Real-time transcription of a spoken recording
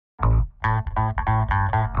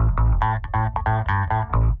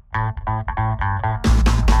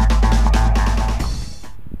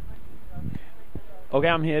Okay,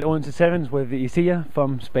 I'm here at Odense Sevens with Itziar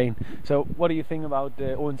from Spain. So, what do you think about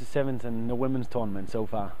the Odense Sevens and the women's tournament so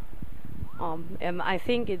far? I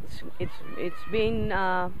think it's been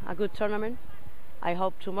a good tournament. I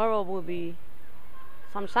hope tomorrow will be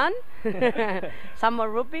some sun, some more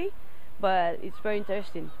rugby, but it's very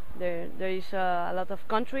interesting. There is a lot of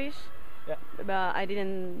countries. Yeah. But I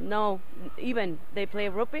didn't know even they play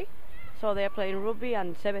rugby, so they're playing rugby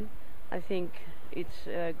and seven. I think it's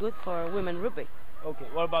good for women rugby. Okay,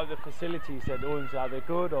 what about the facilities at Odense? Are they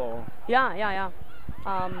good or? Yeah.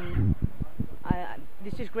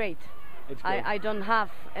 This is great. It's great. I don't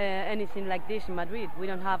have anything like this in Madrid. We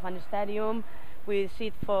don't have a stadium. We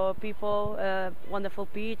sit for people, wonderful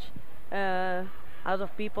pitch, a lot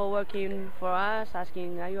of people working for us,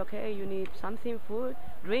 asking, are you okay? You need something, food,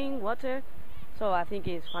 drink, water? So I think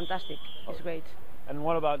it's fantastic. It's great. And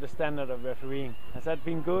what about the standard of refereeing? Has that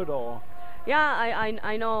been good or? Yeah,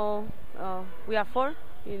 I know we are four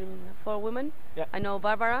women. Yeah. I know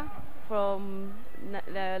Barbara from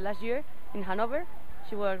last year in Hanover.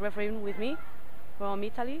 She was refereeing with me from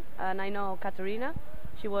Italy, and I know Katerina.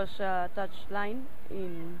 She was touch line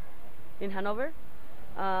in Hanover,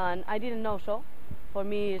 and I didn't know so. For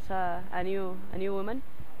me, it's a new woman,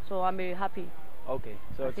 so I'm very happy. Okay,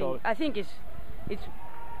 so I think it's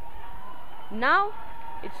now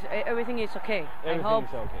it's everything is okay. I hope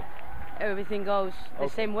is okay. Everything goes the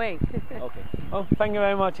same way. Okay. Oh, thank you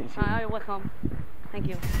very much. You're welcome. Thank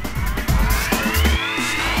you.